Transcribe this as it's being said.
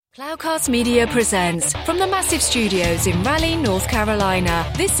Cloudcast Media presents from the massive studios in Raleigh, North Carolina.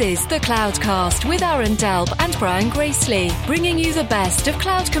 This is the Cloudcast with Aaron Delp and Brian Gracely, bringing you the best of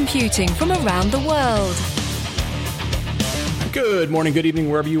cloud computing from around the world. Good morning, good evening,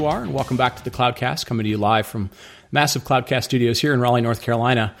 wherever you are, and welcome back to the Cloudcast, coming to you live from massive Cloudcast studios here in Raleigh, North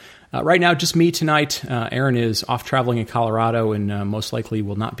Carolina. Right now, just me tonight. Aaron is off traveling in Colorado and most likely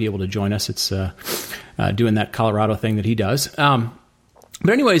will not be able to join us. It's doing that Colorado thing that he does.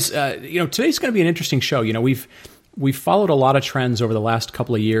 But anyways, today's going to be an interesting show. We've followed a lot of trends over the last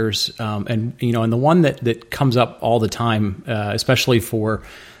couple of years, and the one that comes up all the time, especially for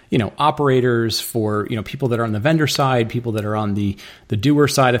operators, for people that are on the vendor side, people that are on the doer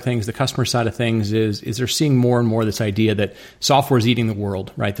side of things, the customer side of things, is they're seeing more and more this idea that software is eating the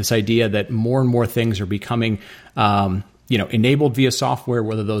world, right? This idea that more and more things are becoming enabled via software,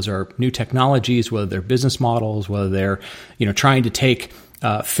 whether those are new technologies, whether they're business models, whether they're trying to take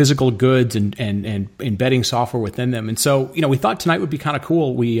physical goods and embedding software within them. And so, we thought tonight would be kind of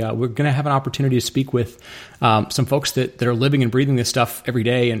cool. We're going to have an opportunity to speak with some folks that are living and breathing this stuff every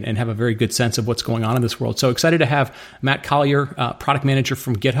day and have a very good sense of what's going on in this world. So excited to have Matt Collier, product manager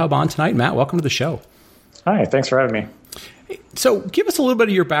from GitHub, on tonight. Matt, welcome to the show. Hi, thanks for having me. So give us a little bit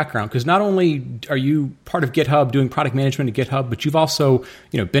of your background, because not only are you part of GitHub doing product management at GitHub, but you've also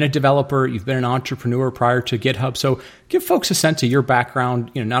been a developer, you've been an entrepreneur prior to GitHub. So give folks a sense of your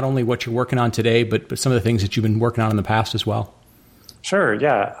background, not only what you're working on today, but some of the things that you've been working on in the past as well. Sure,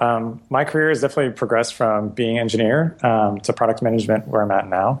 yeah. My career has definitely progressed from being engineer to product management where I'm at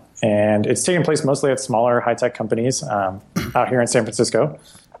now. And it's taken place mostly at smaller high-tech companies out here in San Francisco.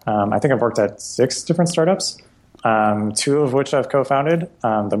 I think I've worked at 6 different startups. 2 of which I've co-founded,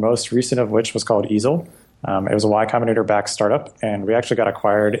 the most recent of which was called Easel. It was a Y Combinator-backed startup, and we actually got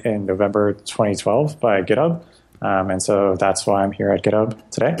acquired in November 2012 by GitHub. And so that's why I'm here at GitHub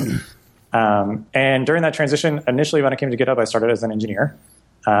today. And during that transition, initially when I came to GitHub, I started as an engineer.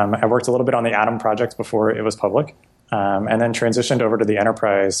 I worked a little bit on the Atom project before it was public, and then transitioned over to the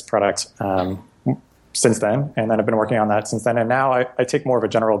enterprise product since then, and then I've been working on that since then. And now I take more of a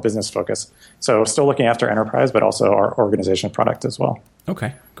general business focus. So still looking after enterprise, but also our organization product as well.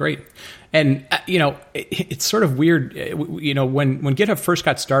 Okay, great. And, it's sort of weird, when GitHub first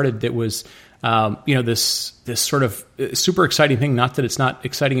got started, it was, this sort of super exciting thing, not that it's not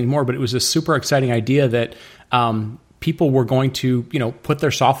exciting anymore, but it was a super exciting idea that people were going to, put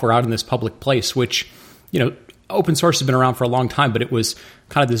their software out in this public place, which, open source has been around for a long time, but it was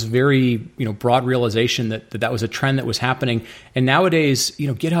kind of this very, broad realization that was a trend that was happening. And nowadays,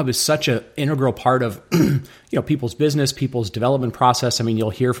 GitHub is such an integral part of, people's business, people's development process. I mean, you'll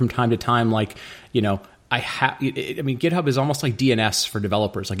hear from time to time, like, GitHub is almost like DNS for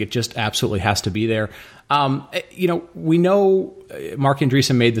developers. Like, it just absolutely has to be there. We know Mark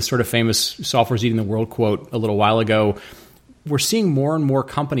Andreessen made this sort of famous "software's eating the world" quote a little while ago. We're seeing more and more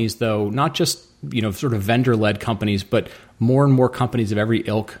companies, though, not just sort of vendor-led companies, but more and more companies of every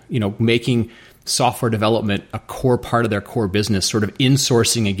ilk, making software development a core part of their core business, sort of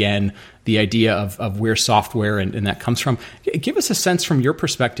insourcing again the idea of where software and that comes from. Give us a sense from your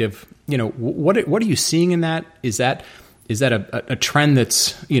perspective. What are you seeing in that? Is that a trend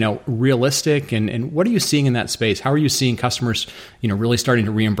that's realistic? And what are you seeing in that space? How are you seeing customers really starting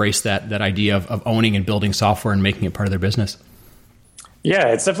to re-embrace that idea of owning and building software and making it part of their business? Yeah,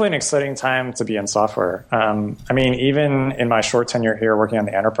 it's definitely an exciting time to be in software. Even in my short tenure here working on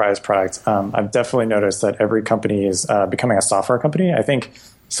the enterprise product, I've definitely noticed that every company is becoming a software company. I think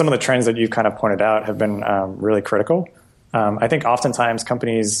some of the trends that you've kind of pointed out have been really critical. I think oftentimes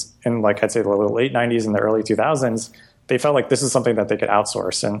companies in, like, I'd say the late 90s and the early 2000s, they felt like this is something that they could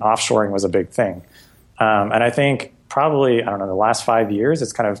outsource, and offshoring was a big thing. And I think probably, the last 5 years,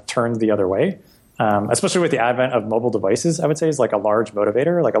 it's kind of turned the other way. Especially with the advent of mobile devices, I would say is like a large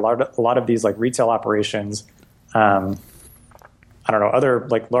motivator. Like a lot of these like retail operations, other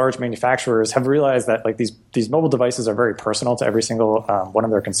like large manufacturers have realized that like these mobile devices are very personal to every single one of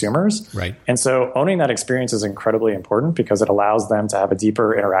their consumers. Right. And so owning that experience is incredibly important because it allows them to have a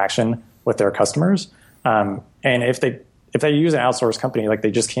deeper interaction with their customers. And if they use an outsourced company, like they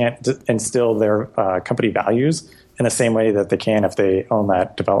just can't instill their company values in the same way that they can if they own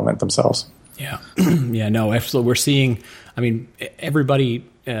that development themselves. Yeah. Yeah, no, absolutely. We're seeing, everybody,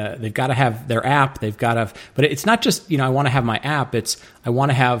 they've got to have their app. They've got to, but it's not just, I want to have my app. It's, I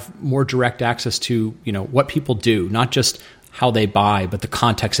want to have more direct access to, what people do, not just how they buy, but the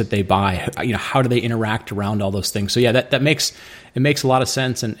context that they buy, how do they interact around all those things? So yeah, that makes a lot of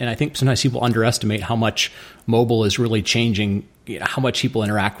sense. And I think sometimes people underestimate how much mobile is really changing, how much people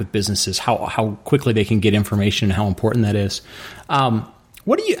interact with businesses, how quickly they can get information and how important that is.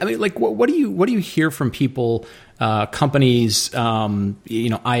 What do you, I mean, like, what do you hear from people, companies,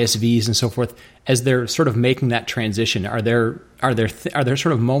 ISVs and so forth, as they're sort of making that transition? Are there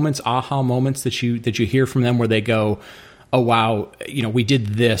sort of moments, aha moments that you hear from them where they go, oh, wow, we did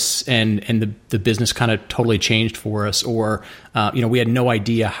this and the business kind of totally changed for us, or, we had no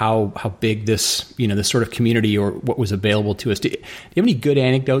idea how big this, this sort of community or what was available to us. Do you have any good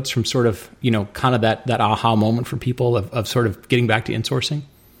anecdotes from sort of, kind of that aha moment for people of sort of getting back to insourcing?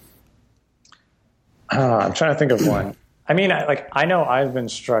 I'm trying to think of one. I mean, I know I've been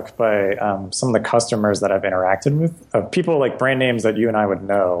struck by some of the customers that I've interacted with, of people like brand names that you and I would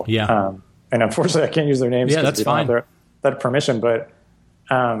know. Yeah. And unfortunately, I can't use their names. Yeah, that's fine. That permission, but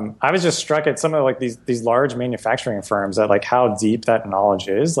I was just struck at some of like these large manufacturing firms at like how deep that knowledge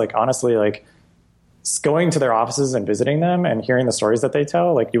is. Like honestly, like going to their offices and visiting them and hearing the stories that they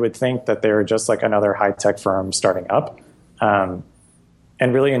tell, like you would think that they're just like another high tech firm starting up, and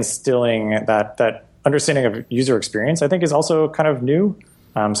really instilling that understanding of user experience, I think, is also kind of new.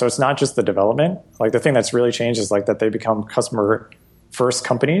 So it's not just the development. Like the thing that's really changed is like that they become customer first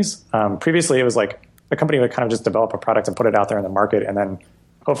companies. Previously, it was like the company would kind of just develop a product and put it out there in the market, and then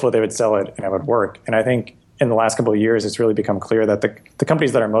hopefully they would sell it and it would work. And I think in the last couple of years, it's really become clear that the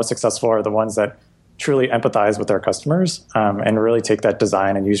companies that are most successful are the ones that truly empathize with their customers, and really take that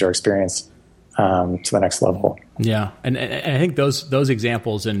design and user experience to the next level. Yeah, and I think those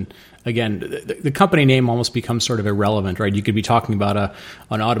examples, and again, the company name almost becomes sort of irrelevant, right? You could be talking about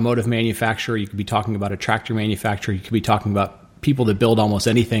an automotive manufacturer, you could be talking about a tractor manufacturer, you could be talking about people that build almost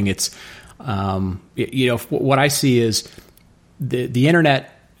anything. It's what I see is the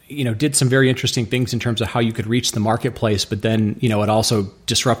internet, did some very interesting things in terms of how you could reach the marketplace, but then, it also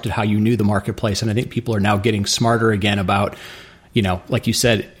disrupted how you knew the marketplace. And I think people are now getting smarter again about, like you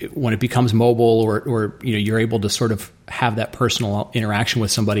said, when it becomes mobile or you're able to sort of have that personal interaction with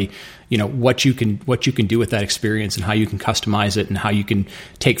somebody, what you can do with that experience and how you can customize it and how you can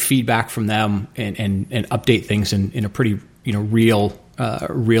take feedback from them and update things in a pretty,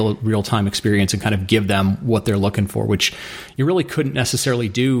 real time experience and kind of give them what they're looking for, which you really couldn't necessarily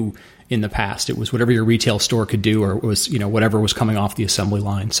do in the past. It was whatever your retail store could do, or it was, whatever was coming off the assembly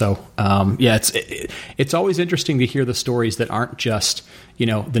line. So, it's always interesting to hear the stories that aren't just,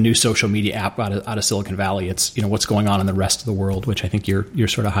 the new social media app out of Silicon Valley. It's, what's going on in the rest of the world, which I think you're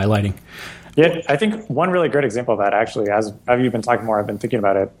sort of highlighting. Yeah, I think one really great example of that, actually, as you've been talking more, I've been thinking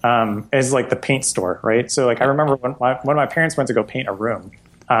about it, is like the paint store, right? So like I remember when my parents went to go paint a room,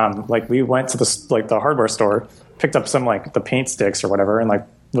 like we went to the hardware store, picked up some like the paint sticks or whatever, and like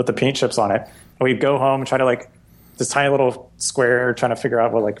with the paint chips on it, and we'd go home and try to like this tiny little square, trying to figure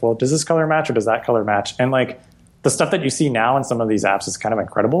out well, does this color match or does that color match? And like the stuff that you see now in some of these apps is kind of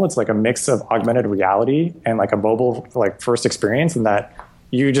incredible. It's like a mix of augmented reality and like a mobile like first experience, in that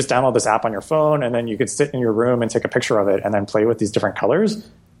you just download this app on your phone and then you could sit in your room and take a picture of it and then play with these different colors.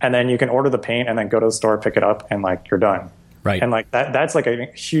 And then you can order the paint and then go to the store, pick it up, and like you're done. Right. And like that's like a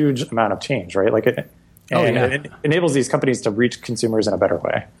huge amount of change, right? Like it enables these companies to reach consumers in a better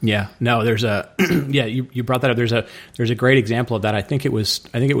way. Yeah. No, there's you brought that up. There's a great example of that. I think it was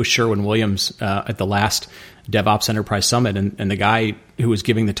Sherwin-Williams at the last DevOps Enterprise Summit, and the guy who was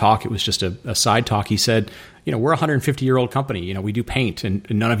giving the talk, it was just a side talk. He said, we're a 150-year-old company. We do paint, and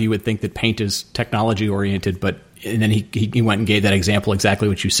none of you would think that paint is technology oriented, and then he went and gave that example, exactly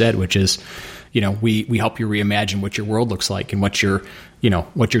what you said, which is, we help you reimagine what your world looks like and what your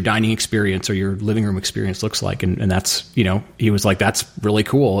dining experience or your living room experience looks like. And that's, he was like, that's really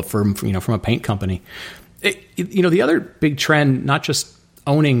cool from a paint company. The other big trend, not just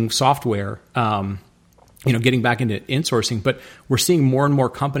owning software, getting back into insourcing, but we're seeing more and more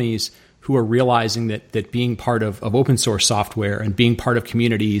companies who are realizing that being part of open source software and being part of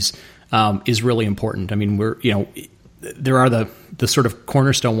communities is really important. I mean, there are the sort of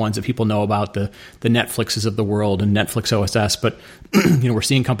cornerstone ones that people know about, the Netflixes of the world and Netflix OSS, but we're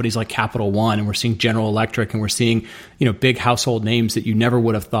seeing companies like Capital One, and we're seeing General Electric, and we're seeing big household names that you never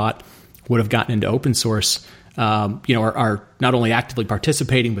would have thought would have gotten into open source, are not only actively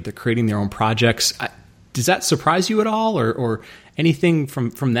participating, but they're creating their own projects. Does that surprise you at all, or anything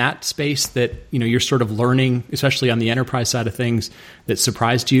from that space that you're sort of learning, especially on the enterprise side of things, that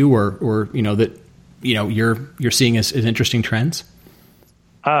surprised you, or that you're seeing as interesting trends?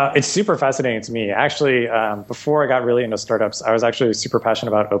 It's super fascinating to me. Actually, before I got really into startups, I was actually super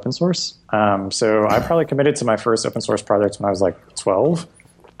passionate about open source. So I probably committed to my first open source project when I was like 12.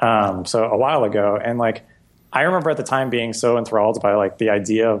 So a while ago. And like, I remember at the time being so enthralled by like the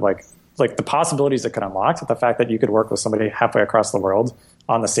idea of like the possibilities it could unlock, the fact that you could work with somebody halfway across the world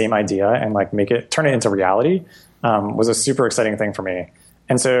on the same idea and like turn it into reality, was a super exciting thing for me.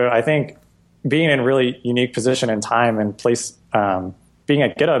 And so I think being in a really unique position and time and place, being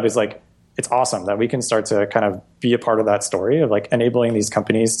at GitHub is like, it's awesome that we can start to kind of be a part of that story of like enabling these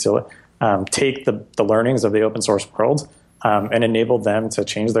companies to take the learnings of the open source world and enable them to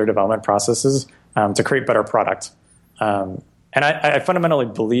change their development processes to create better product. And I fundamentally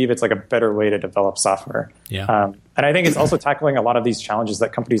believe it's like a better way to develop software. Yeah. And I think it's also tackling a lot of these challenges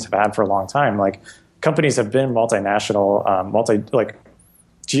that companies have had for a long time. Like companies have been multinational,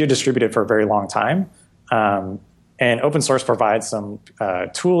 geo-distributed for a very long time. And open source provides some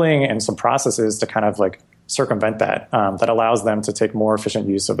tooling and some processes to kind of like circumvent that, that allows them to take more efficient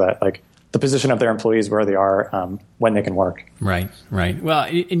use of that, like the position of their employees where they are when they can work. Right. Well,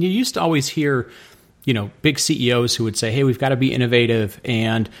 and you used to always hear, big CEOs who would say, hey, we've got to be innovative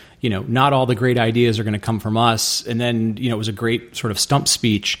and, not all the great ideas are going to come from us. And then, it was a great sort of stump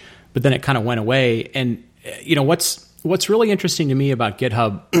speech, but then it kind of went away. And, what's really interesting to me about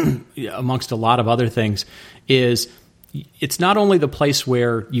GitHub, amongst a lot of other things, is it's not only the place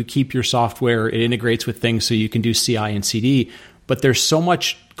where you keep your software, it integrates with things so you can do CI and CD, but there's so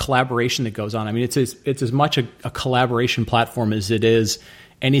much collaboration that goes on. I mean, it's as much a collaboration platform as it is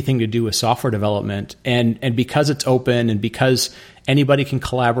anything to do with software development. And because it's open and because anybody can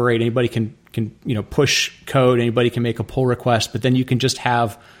collaborate, anybody can push code, anybody can make a pull request, but then you can just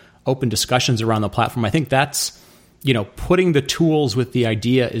have open discussions around the platform. I think that's, putting the tools with the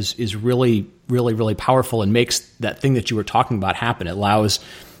idea is really, really, really powerful and makes that thing that you were talking about happen. It allows,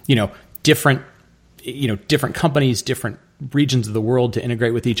 different companies, different regions of the world to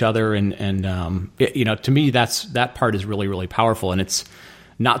integrate with each other. And to me, that part is really, really powerful. And it's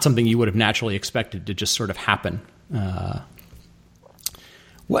not something you would have naturally expected to just sort of happen.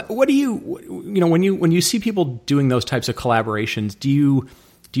 What do you, when you see people doing those types of collaborations, do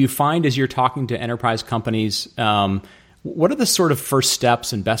you find as you're talking to enterprise companies, what are the sort of first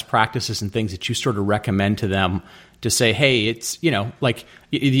steps and best practices and things that you sort of recommend to them to say, hey, it's, like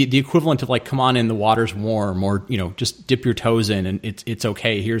the equivalent of like, come on in, the water's warm, or, just dip your toes in and it's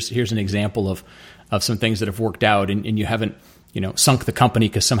okay. Here's an example of some things that have worked out and you haven't, sunk the company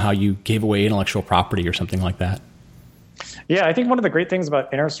because somehow you gave away intellectual property or something like that. Yeah, I think one of the great things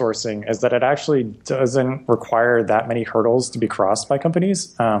about inner sourcing is that it actually doesn't require that many hurdles to be crossed by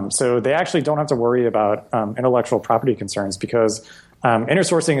companies. So they actually don't have to worry about intellectual property concerns because inner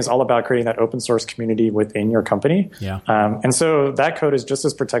sourcing is all about creating that open source community within your company. Yeah. And so that code is just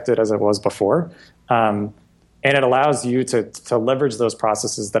as protected as it was before. And it allows you to leverage those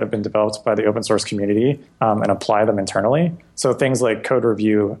processes that have been developed by the open source community and apply them internally. So things like code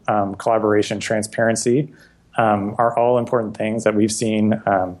review, collaboration, transparency, are all important things that we've seen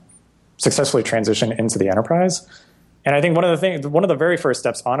successfully transition into the enterprise. And I think one of the very first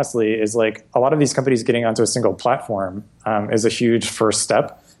steps, honestly, is like a lot of these companies getting onto a single platform is a huge first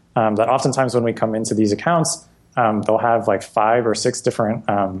step. That oftentimes when we come into these accounts, they'll have like 5 or 6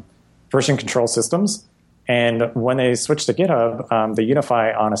 different version control systems. And when they switch to GitHub, they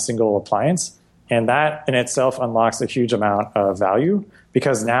unify on a single appliance. And that in itself unlocks a huge amount of value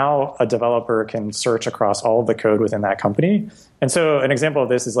because now a developer can search across all of the code within that company. And so an example of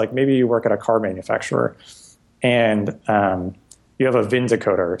this is like maybe you work at a car manufacturer and you have a VIN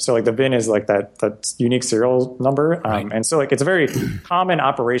decoder. So like the VIN is like that unique serial number. Right. And so like it's a very common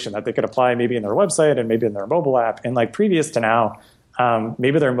operation that they could apply maybe in their website and maybe in their mobile app. And like previous to now,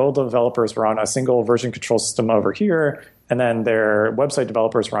 maybe their mobile developers were on a single version control system over here, and then their website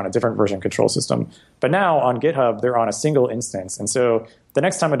developers were on a different version control system. But now on GitHub, they're on a single instance. And so the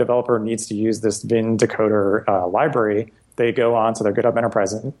next time a developer needs to use this VIN decoder library, they go on to their GitHub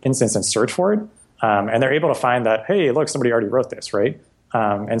Enterprise instance and search for it. And they're able to find that, hey, look, somebody already wrote this, right?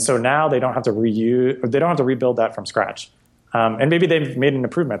 And so now they don't have to rebuild that from scratch. And maybe they've made an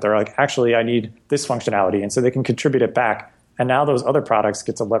improvement. They're like, actually, I need this functionality. And so they can contribute it back. And now those other products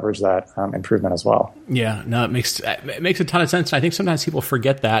get to leverage that improvement as well. Yeah, no, it makes a ton of sense. I think sometimes people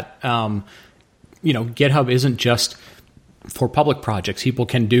forget that, GitHub isn't just for public projects. People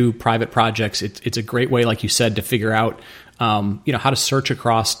can do private projects. It's a great way, like you said, to figure out, how to search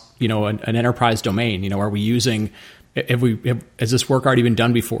across, an enterprise domain. Are we using, has this work already been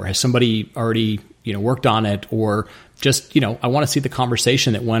done before? Has somebody already, worked on it? Or just, I want to see the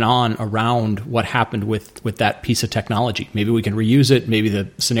conversation that went on around what happened with that piece of technology. Maybe we can reuse it. Maybe the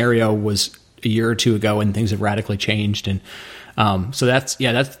scenario was a year or two ago and things have radically changed. And so that's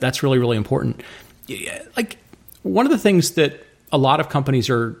really, really important. Like one of the things that a lot of companies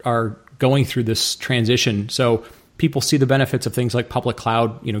are going through this transition. So people see the benefits of things like public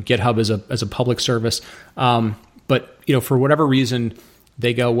cloud, GitHub as a public service. But, for whatever reason,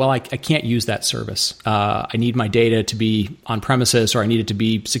 they go, well, I can't use that service. I need my data to be on premises, or I need it to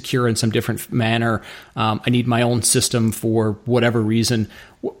be secure in some different manner. I need my own system for whatever reason.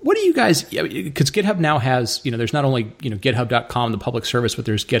 What do you guys, because GitHub now has, there's not only, github.com, the public service, but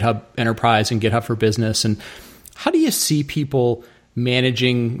there's GitHub Enterprise and GitHub for Business. And how do you see people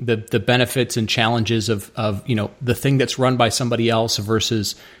managing the benefits and challenges of the thing that's run by somebody else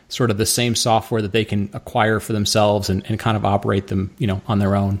versus sort of the same software that they can acquire for themselves and kind of operate them, on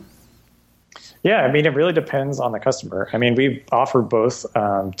their own? Yeah, I mean, it really depends on the customer. I mean, we offer both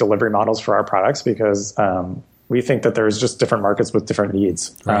delivery models for our products because we think that there's just different markets with different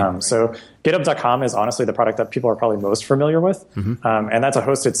needs. Right. So GitHub.com is honestly the product that people are probably most familiar with. And that's a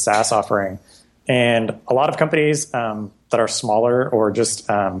hosted SaaS offering. And a lot of companies that are smaller or just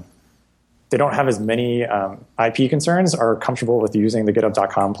they don't have as many IP concerns are comfortable with using the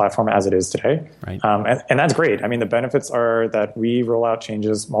GitHub.com platform as it is today. Right. And that's great. I mean, the benefits are that we roll out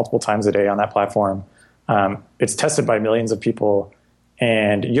changes multiple times a day on that platform. It's tested by millions of people,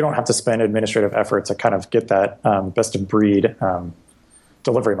 and you don't have to spend administrative effort to kind of get that best of breed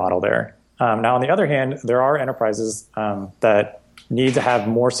delivery model there. Now, on the other hand, there are enterprises that need to have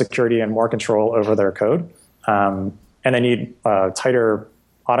more security and more control over their code. And they need tighter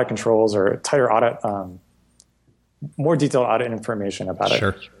audit controls or tighter audit, more detailed audit information about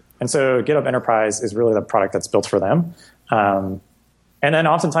it. And so GitHub Enterprise is really the product that's built for them. And then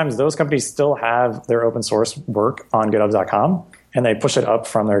oftentimes those companies still have their open source work on GitHub.com, and they push it up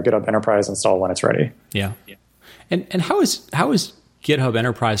from their GitHub Enterprise install when it's ready. Yeah. And how is GitHub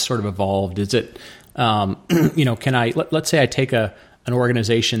Enterprise sort of evolved? Is it, let's say I take an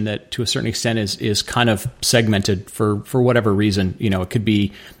organization that to a certain extent is kind of segmented for whatever reason. It could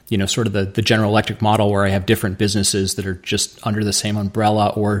be, sort of the General Electric model where I have different businesses that are just under the same umbrella,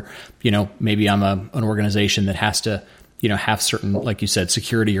 or, maybe I'm an organization that has to, have certain, like you said,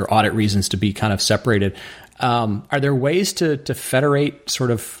 security or audit reasons to be kind of separated. Are there ways to federate sort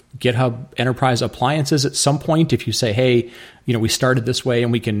of GitHub Enterprise appliances at some point? If you say, hey, we started this way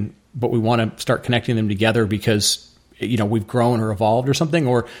but we want to start connecting them together because we've grown or evolved or something,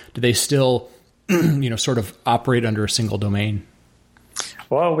 or do they still, sort of operate under a single domain?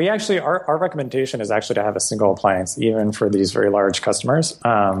 Well, we actually, our recommendation is actually to have a single appliance, even for these very large customers.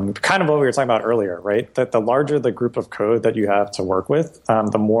 Kind of what we were talking about earlier, right? That the larger the group of code that you have to work with,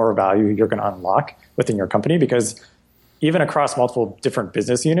 the more value you're going to unlock within your company, because even across multiple different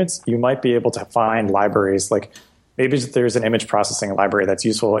business units, you might be able to find libraries, like maybe there's an image processing library that's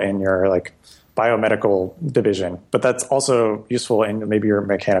useful in your biomedical division, but that's also useful in maybe your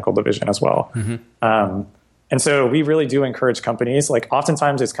mechanical division as well. And so we really do encourage companies,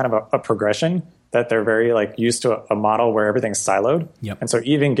 oftentimes it's kind of a progression that they're very used to a model where everything's siloed. And so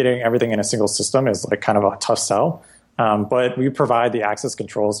even getting everything in a single system is kind of a tough sell. But we provide the access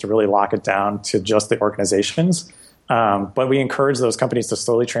controls to really lock it down to just the organizations. But we encourage those companies to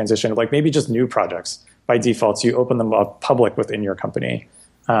slowly transition, maybe just new projects. By default, so you open them up public within your company.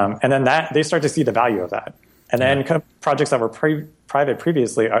 And then they start to see the value of that. And then projects that were private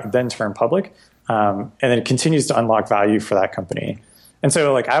previously are then turn public. And then it continues to unlock value for that company. And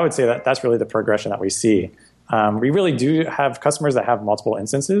so I would say that that's really the progression that we see. We really do have customers that have multiple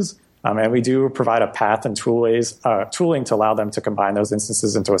instances. And we do provide a path and tooling to allow them to combine those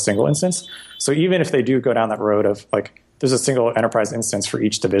instances into a single instance. So even if they do go down that road of there's a single enterprise instance for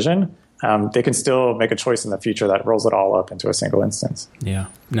each division, they can still make a choice in the future that rolls it all up into a single instance. Yeah,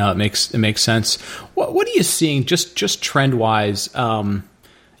 no, it makes sense. What are you seeing just trend wise?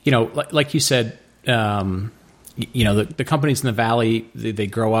 Like you said, the companies in the Valley, they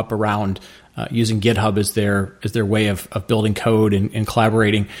grow up around using GitHub as their way of building code and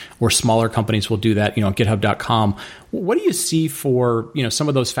collaborating, or smaller companies will do that, GitHub.com. What do you see for, some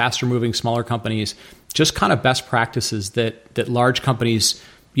of those faster moving smaller companies, just kind of best practices that large companies,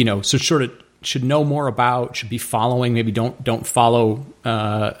 should know more about, should be following, maybe don't follow,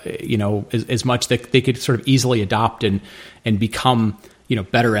 as much, that they could sort of easily adopt and become,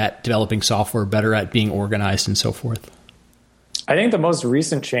 better at developing software, better at being organized and so forth? I think the most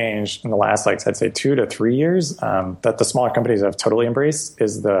recent change in the last, I'd say 2 to 3 years, that the smaller companies have totally embraced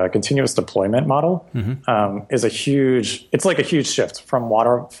is the continuous deployment model. It's a huge shift from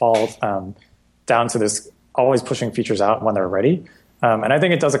waterfall down to this always pushing features out when they're ready. And I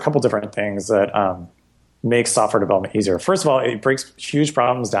think it does a couple different things that makes software development easier. First of all, it breaks huge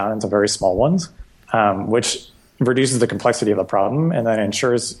problems down into very small ones, which reduces the complexity of the problem and then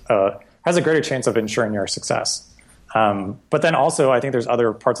has a greater chance of ensuring your success. But then also, I think there's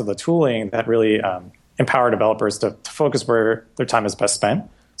other parts of the tooling that really empower developers to focus where their time is best spent.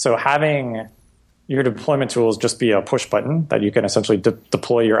 So having, your deployment tools just be a push button that you can essentially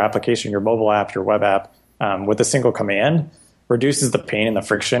deploy your application, your mobile app, your web app with a single command, reduces the pain and the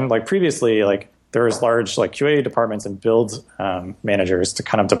friction. Like previously, like there was large like QA departments and build managers to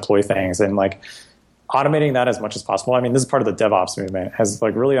kind of deploy things, and like automating that as much as possible. I mean, this is part of the DevOps movement, has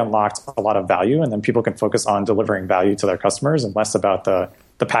like really unlocked a lot of value, and then people can focus on delivering value to their customers and less about the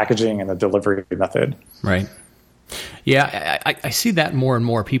packaging and the delivery method. Right. Yeah, I see that more and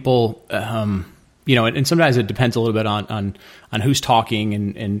more. People, and sometimes it depends a little bit on who's talking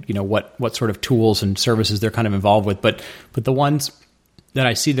and what sort of tools and services they're kind of involved with. But the ones that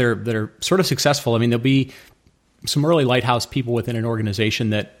I see that are sort of successful, I mean, there'll be some early lighthouse people within an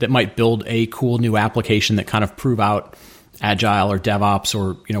organization that might build a cool new application that kind of prove out agile or DevOps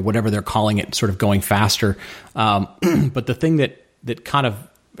or whatever they're calling it, sort of going faster. But the thing that kind of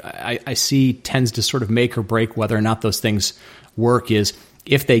I see tends to sort of make or break whether or not those things work is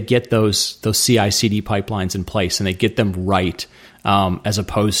if they get those CI/CD pipelines in place and they get them right, as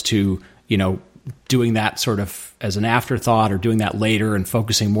opposed to doing that sort of as an afterthought or doing that later and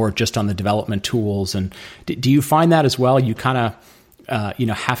focusing more just on the development tools. And do you find that as well? You kind of,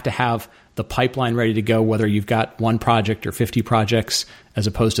 have to have the pipeline ready to go, whether you've got one project or 50 projects, as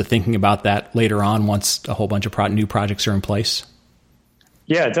opposed to thinking about that later on once a whole bunch of new projects are in place?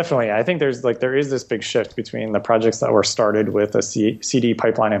 Yeah, definitely. I think there is this big shift between the projects that were started with a CD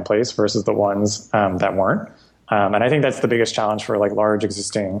pipeline in place versus the ones that weren't. And I think that's the biggest challenge for like large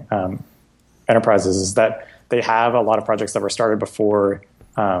existing enterprises, is that they have a lot of projects that were started before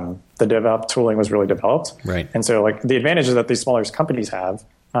the DevOps tooling was really developed. Right. And so like the advantages that these smaller companies have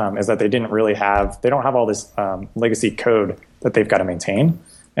is that they don't have all this legacy code that they've got to maintain.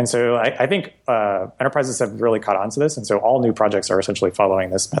 And so I think enterprises have really caught on to this. And so all new projects are essentially following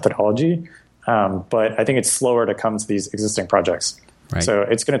this methodology. But I think it's slower to come to these existing projects. Right. So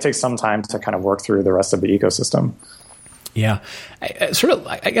it's going to take some time to kind of work through the rest of the ecosystem. Yeah.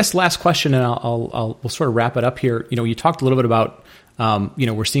 I guess last question, and we'll sort of wrap it up here. You talked a little bit about,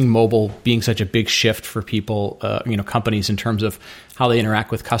 we're seeing mobile being such a big shift for people, companies in terms of how they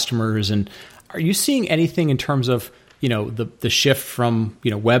interact with customers. And are you seeing anything in terms of, the shift from,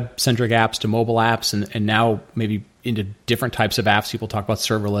 web-centric apps to mobile apps and now maybe into different types of apps? People talk about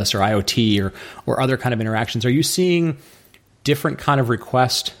serverless or IoT or other kind of interactions. Are you seeing different kind of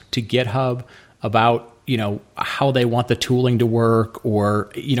requests to GitHub about, how they want the tooling to work,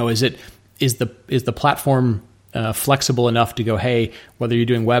 or, is the platform flexible enough to go, hey, whether you're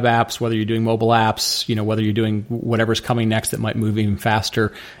doing web apps, whether you're doing mobile apps, whether you're doing whatever's coming next that might move even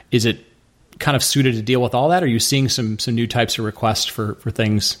faster, is it kind of suited to deal with all that? Or are you seeing some new types of requests for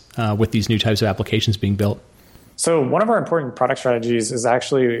things with these new types of applications being built? So one of our important product strategies is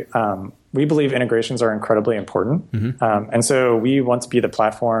actually, we believe integrations are incredibly important. Mm-hmm. And so we want to be the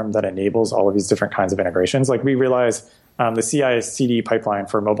platform that enables all of these different kinds of integrations. Like we realize the CI/CD pipeline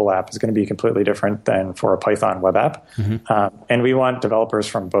for a mobile app is going to be completely different than for a Python web app. Mm-hmm. And we want developers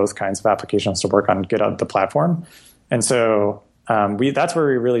from both kinds of applications to work on GitHub, the platform. And so that's where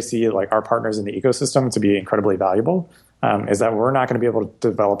we really see like our partners in the ecosystem to be incredibly valuable, is that we're not going to be able to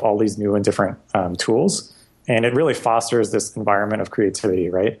develop all these new and different tools. And it really fosters this environment of creativity,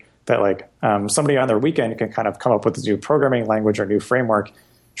 right? That like somebody on their weekend can kind of come up with a new programming language or new framework,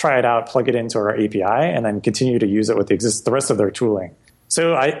 try it out, plug it into our API, and then continue to use it with the rest of their tooling.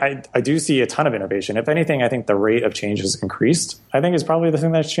 So I do see a ton of innovation. If anything, I think the rate of change has increased. I think is probably the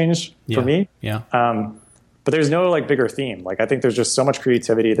thing that's changed for me. Yeah. But there's no like bigger theme. Like I think there's just so much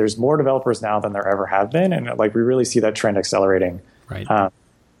creativity. There's more developers now than there ever have been, and like we really see that trend accelerating. Right.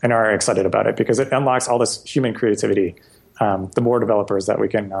 And are excited about it because it unlocks all this human creativity. The more developers that we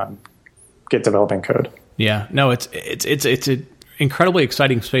can get developing code. Yeah, no, it's an incredibly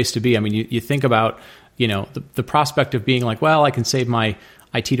exciting space to be. I mean, you think about the prospect of being like, well, I can save my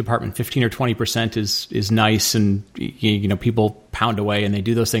IT department 15 or 20% is nice, and people pound away and they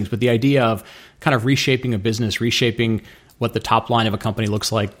do those things. But the idea of kind of reshaping a business, reshaping what the top line of a company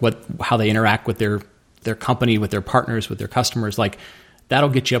looks like, how they interact with their company, with their partners, with their customers, like. That'll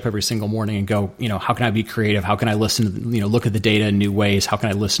get you up every single morning and go, how can I be creative? How can I listen to, look at the data in new ways? How can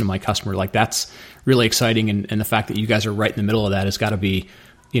I listen to my customer? Like that's really exciting. And the fact that you guys are right in the middle of that has got to be,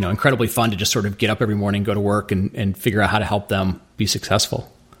 incredibly fun to just sort of get up every morning, go to work and figure out how to help them be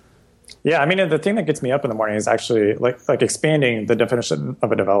successful. Yeah. I mean, the thing that gets me up in the morning is actually like expanding the definition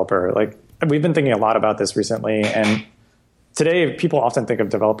of a developer. Like we've been thinking a lot about this recently, and today people often think of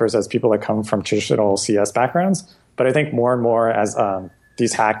developers as people that come from traditional CS backgrounds. But I think more and more as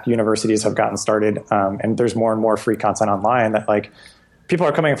these hack universities have gotten started, and there's more and more free content online that like people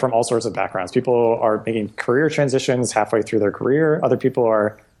are coming from all sorts of backgrounds. People are making career transitions halfway through their career. Other people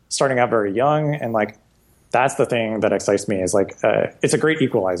are starting out very young. And like, that's the thing that excites me is like, it's a great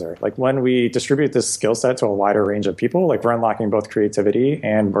equalizer. Like when we distribute this skill set to a wider range of people, like we're unlocking both creativity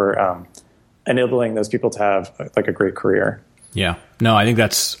and we're enabling those people to have like a great career. Yeah, no, I think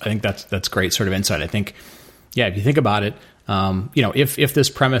that's great sort of insight. I think, yeah, if you think about it, if this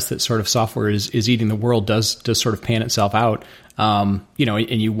premise that sort of software is eating the world does sort of pan itself out, and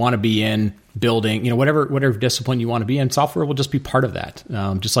you want to be in building, whatever discipline you want to be in, software will just be part of that.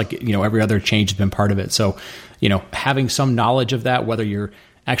 Just like, every other change has been part of it. So, having some knowledge of that, whether you're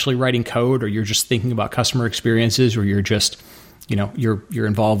actually writing code or you're just thinking about customer experiences, or you're just, you're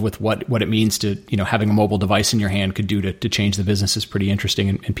involved with what it means to, having a mobile device in your hand could do to change the business is pretty interesting.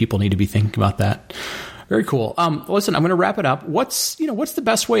 And people need to be thinking about that. Very cool. Listen, I'm going to wrap it up. What's the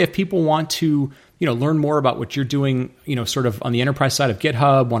best way if people want to, learn more about what you're doing, sort of on the enterprise side of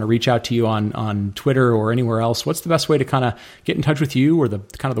GitHub, want to reach out to you on Twitter or anywhere else? What's the best way to kind of get in touch with you or the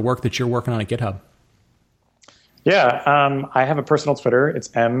kind of the work that you're working on at GitHub? Yeah, I have a personal Twitter. It's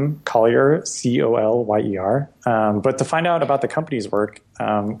mcollier, Colyer. But to find out about the company's work,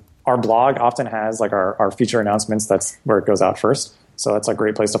 our blog often has like our feature announcements. That's where it goes out first. So that's a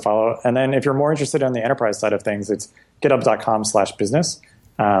great place to follow. And then if you're more interested in the enterprise side of things, it's github.com/business.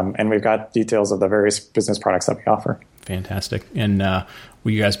 And we've got details of the various business products that we offer. Fantastic. And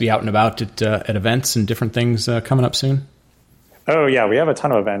will you guys be out and about at events and different things coming up soon? Oh, yeah, we have a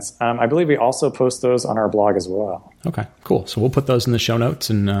ton of events. I believe we also post those on our blog as well. Okay, cool. So we'll put those in the show notes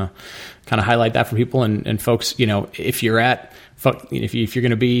and kind of highlight that for people. And folks, if you're going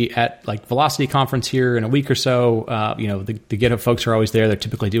to be at like Velocity Conference here in a week or so, the GitHub folks are always there. They're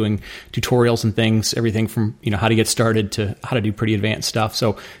typically doing tutorials and things, everything from, how to get started to how to do pretty advanced stuff.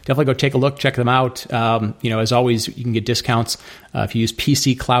 So definitely go take a look, check them out. As always, you can get discounts. If you use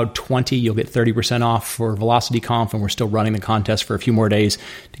PC Cloud 20, you'll get 30% off for Velocity Conf, and we're still running the contest for a few more days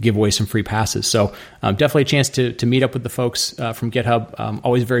to give away some free passes. So definitely a chance to meet up with the folks from GitHub.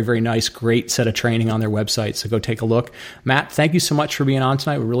 Always very, very nice, great set of training on their website. So go take a look. Matt, thank you so much for being on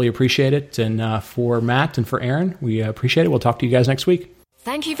tonight. We really appreciate it. And for Matt and for Aaron, we appreciate it. We'll talk to you guys next week.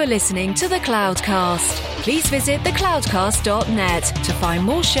 Thank you for listening to The Cloudcast. Please visit thecloudcast.net to find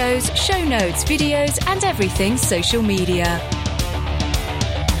more shows, show notes, videos, and everything social media.